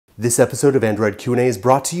This episode of Android Q&A is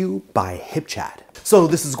brought to you by HipChat. So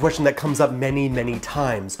this is a question that comes up many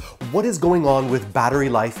times. What is going on with battery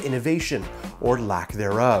life innovation, or lack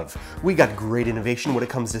thereof? We got great innovation when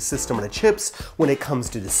it comes to system on chips, when it comes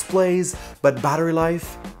to displays, but battery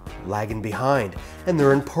life, lagging behind. And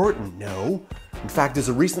they're important, no? In fact, there's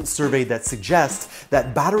a recent survey that suggests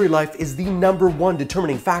that battery life is the #1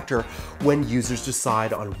 determining factor when users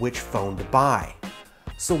decide on which phone to buy.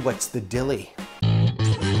 So what's the dilly?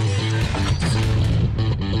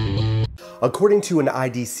 According to an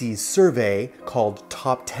IDC survey called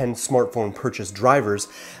Top 10 Smartphone Purchase Drivers,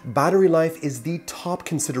 battery life is the top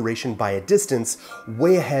consideration by a distance,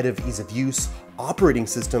 way ahead of ease of use, operating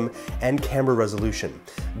system, and camera resolution.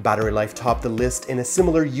 Battery life topped the list in a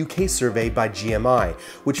similar UK survey by GMI,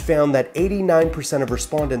 which found that 89% of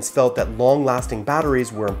respondents felt that long-lasting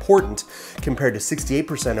batteries were important, compared to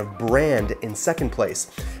 68% of brand in second place,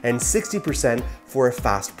 and 60% for a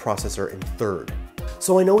fast processor in third.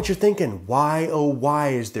 So I know what you're thinking, why oh why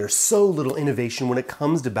is there so little innovation when it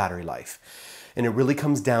comes to battery life? And it really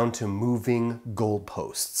comes down to moving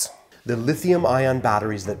goalposts. The lithium-ion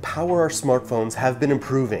batteries that power our smartphones have been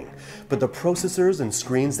improving, but the processors and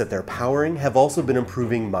screens that they're powering have also been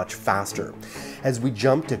improving much faster. As we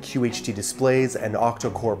jump to QHD displays and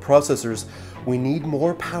octa-core processors, we need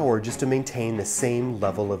more power just to maintain the same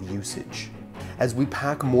level of usage. As we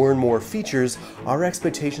pack more and more features, our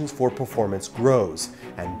expectations for performance grows,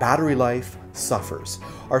 and battery life suffers.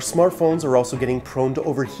 Our smartphones are also getting prone to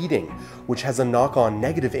overheating, which has a knock-on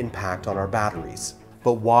negative impact on our batteries.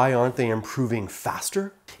 But why aren't they improving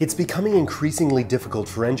faster? It's becoming increasingly difficult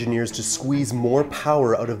for engineers to squeeze more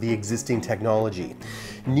power out of the existing technology.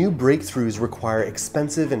 New breakthroughs require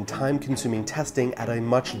expensive and time-consuming testing at a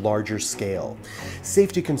much larger scale.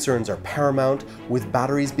 Safety concerns are paramount with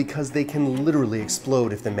batteries because they can literally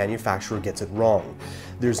explode if the manufacturer gets it wrong.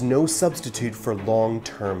 There's no substitute for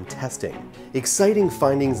long-term testing. Exciting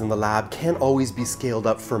findings in the lab can't always be scaled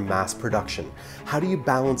up for mass production. How do you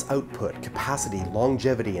balance output, capacity,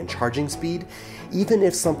 longevity, and charging speed? Even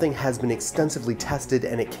if something has been extensively tested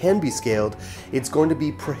and it can be scaled, it's going to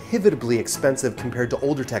be prohibitively expensive compared to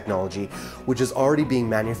older technology, which is already being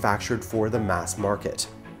manufactured for the mass market.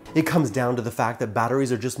 It comes down to the fact that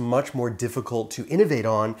batteries are just much more difficult to innovate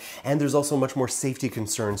on, and there's also much more safety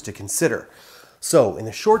concerns to consider. So, in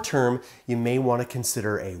the short term, you may want to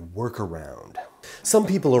consider a workaround. Some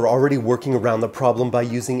people are already working around the problem by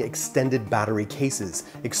using extended battery cases,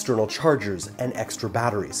 external chargers, and extra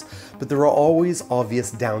batteries. But there are always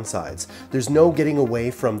obvious downsides. There's no getting away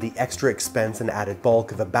from the extra expense and added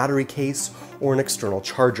bulk of a battery case or an external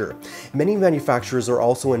charger. Many manufacturers are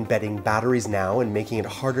also embedding batteries now and making it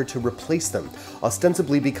harder to replace them,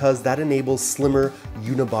 ostensibly because that enables slimmer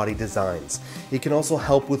unibody designs. It can also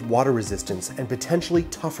help with water resistance and potentially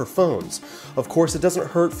tougher phones. Of course, it doesn't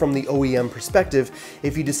hurt from the OEM perspective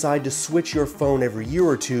if you decide to switch your phone every year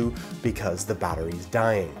or two because the battery is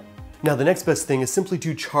dying. Now, the next best thing is simply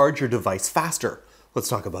to charge your device faster. Let's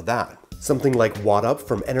talk about that. Something like WattUp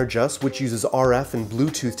from Energis, which uses RF and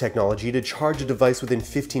Bluetooth technology to charge a device within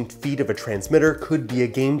 15 feet of a transmitter, could be a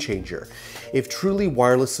game changer. If truly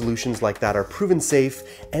wireless solutions like that are proven safe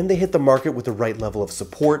and they hit the market with the right level of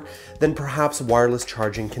support, then perhaps wireless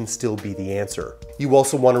charging can still be the answer. You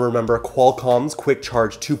also want to remember Qualcomm's Quick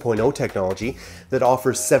Charge 2.0 technology that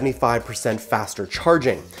offers 75% faster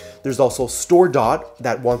charging. There's also StoreDot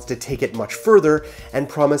that wants to take it much further and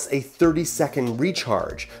promise a 30-second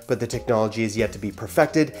recharge, but the technology is yet to be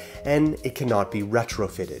perfected and it cannot be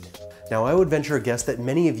retrofitted. Now, I would venture a guess that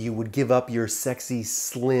many of you would give up your sexy,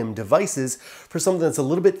 slim devices for something that's a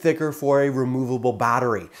little bit thicker for a removable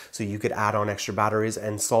battery. So you could add on extra batteries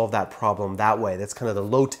and solve that problem that way. That's kind of the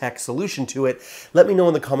low-tech solution to it. Let me know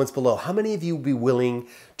in the comments below, how many of you would be willing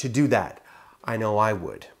to do that? I know I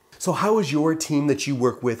would. So how is your team that you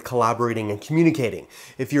work with collaborating and communicating?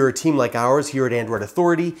 If you're a team like ours here at Android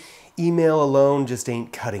Authority, email alone just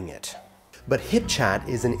ain't cutting it. But HipChat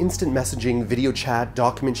is an instant messaging, video chat,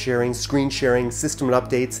 document sharing, screen sharing, system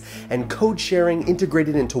updates, and code sharing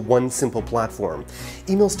integrated into one simple platform.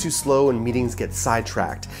 Email's too slow and meetings get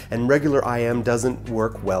sidetracked, and regular IM doesn't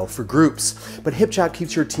work well for groups. But HipChat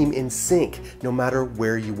keeps your team in sync, no matter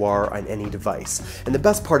where you are on any device. And the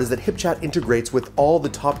best part is that HipChat integrates with all the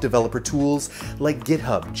top developer tools like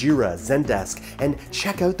GitHub, Jira, Zendesk, and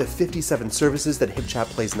check out the 57 services that HipChat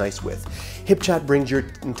plays nice with. HipChat brings your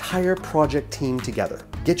entire project team together.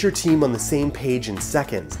 Get your team on the same page in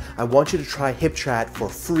seconds. I want you to try HipChat for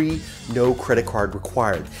free, no credit card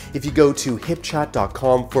required. If you go to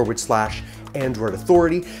hipchat.com/ Android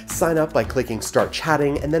Authority. Sign up by clicking Start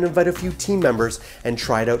Chatting and then invite a few team members and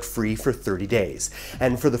try it out free for 30 days.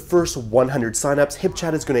 And for the first 100 signups,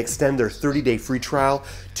 HipChat is going to extend their 30-day free trial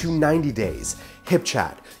to 90 days.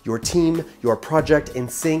 HipChat, your team, your project in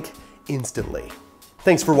sync instantly.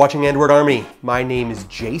 Thanks for watching Android Army. My name is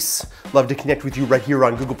Jayce. Love to connect with you right here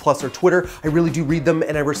on Google Plus or Twitter. I really do read them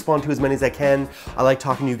and I respond to as many as I can. I like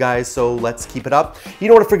talking to you guys, so let's keep it up. You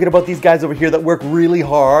don't want to forget about these guys over here that work really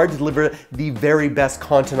hard to deliver the very best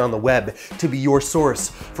content on the web to be your source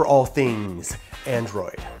for all things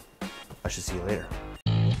Android. I should see you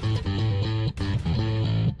later.